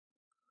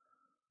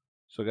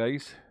So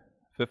guys,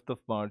 5th of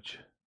March,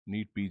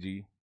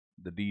 NEETPG,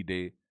 the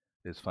D-Day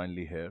is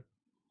finally here.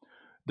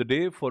 The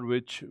day for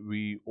which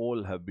we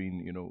all have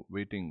been,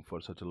 waiting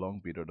for such a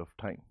long period of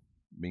time.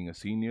 Being a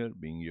senior,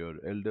 being your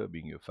elder,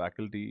 being your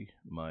faculty,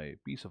 my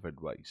piece of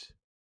advice,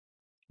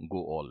 go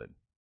all in.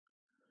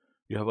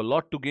 You have a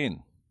lot to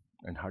gain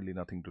and hardly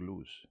nothing to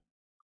lose.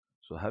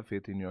 So have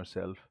faith in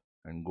yourself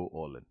and go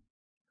all in.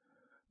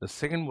 The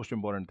second most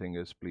important thing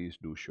is please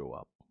do show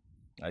up.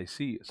 I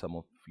see some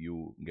of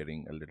you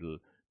getting a little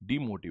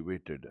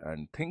demotivated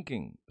and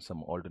thinking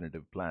some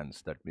alternative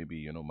plans that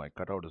maybe, my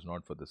cutout is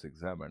not for this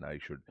exam and I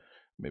should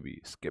maybe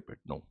skip it.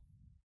 No.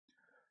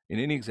 In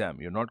any exam,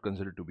 you're not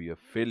considered to be a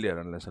failure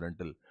unless and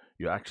until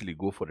you actually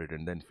go for it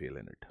and then fail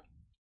in it.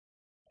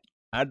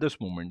 At this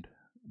moment,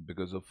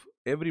 because of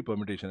every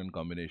permutation and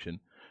combination,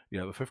 you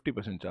have a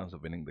 50% chance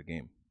of winning the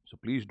game. So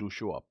please do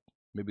show up.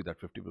 Maybe that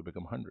 50 will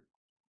become 100.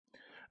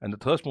 And the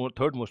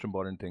third most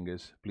important thing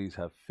is please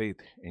have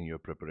faith in your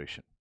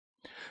preparation.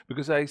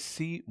 Because I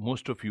see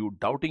most of you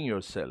doubting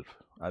yourself.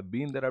 I've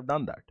been there, I've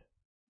done that.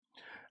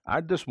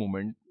 At this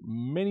moment,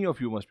 many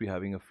of you must be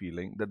having a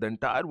feeling that the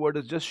entire world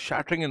is just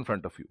shattering in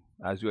front of you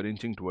as you are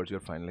inching towards your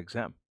final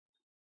exam.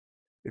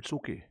 It's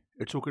okay.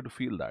 It's okay to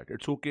feel that.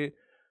 It's okay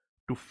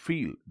to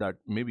feel that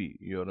maybe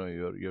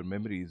your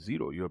memory is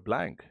zero, you're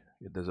blank,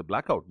 there's a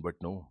blackout, but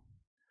no.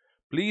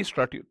 Please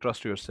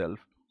trust yourself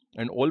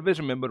and always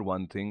remember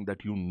one thing,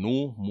 that you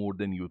know more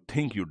than you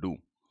think you do.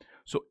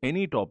 So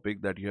any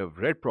topic that you have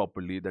read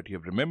properly, that you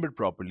have remembered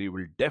properly,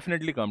 will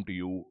definitely come to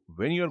you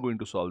when you are going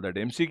to solve that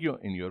MCQ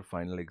in your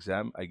final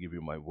exam. I give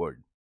you my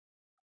word.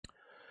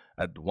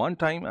 At one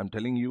time, I'm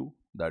telling you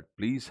that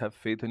please have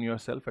faith in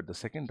yourself. At the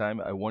second time,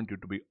 I want you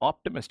to be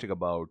optimistic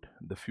about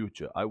the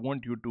future. I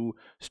want you to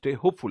stay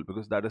hopeful,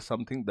 because that is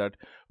something that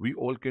we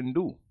all can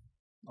do.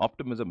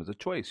 Optimism is a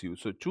choice,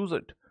 so choose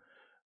it.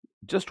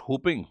 Just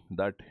hoping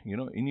that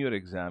in your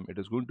exam it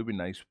is going to be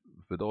nice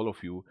with all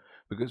of you,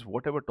 because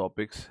whatever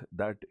topics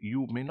that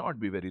you may not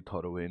be very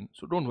thorough in,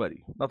 so don't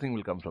worry, nothing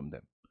will come from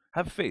them.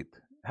 Have faith.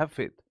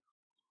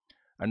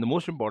 And the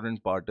most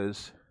important part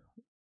is,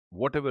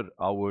 whatever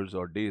hours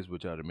or days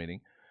which are remaining,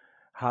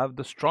 have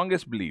the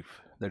strongest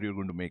belief that you're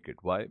going to make it.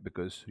 Why?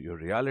 Because your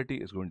reality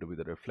is going to be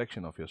the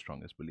reflection of your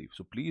strongest belief.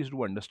 So please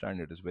do understand,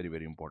 it is very,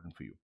 very important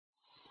for you.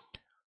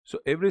 So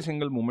every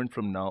single moment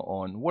from now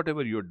on,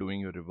 whatever you're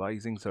doing, you're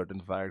revising certain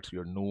facts,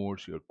 your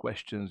notes, your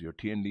questions, your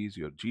TNDs,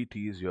 your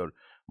GTs, your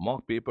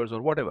mock papers, or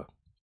whatever.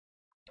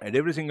 At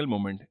every single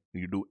moment,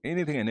 you do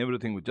anything and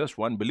everything with just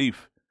one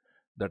belief,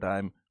 that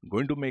I'm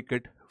going to make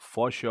it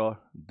for sure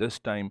this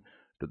time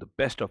to the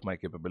best of my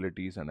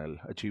capabilities, and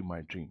I'll achieve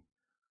my dream.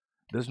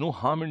 There's no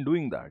harm in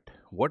doing that.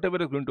 Whatever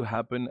is going to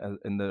happen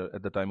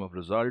at the time of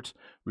results,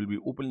 we'll be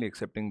openly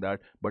accepting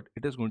that, but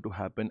it is going to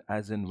happen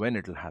as and when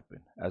it will happen.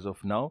 As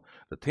of now,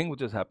 the thing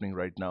which is happening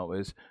right now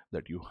is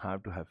that you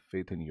have to have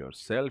faith in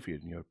yourself,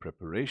 in your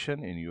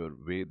preparation, in your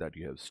way that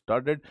you have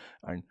studied,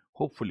 and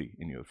hopefully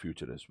in your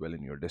future as well,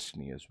 in your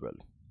destiny as well.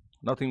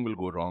 Nothing will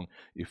go wrong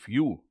if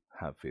you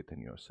have faith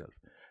in yourself.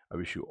 I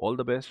wish you all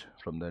the best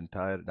from the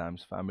entire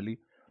DAMS family.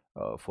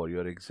 For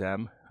your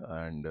exam,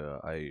 and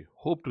I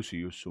hope to see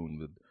you soon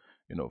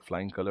with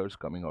flying colors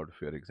coming out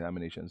of your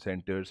examination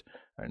centers,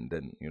 and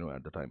then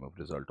at the time of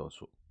result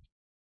also.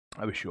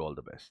 I wish you all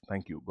the best.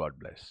 Thank you. God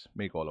bless.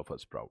 Make all of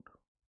us proud.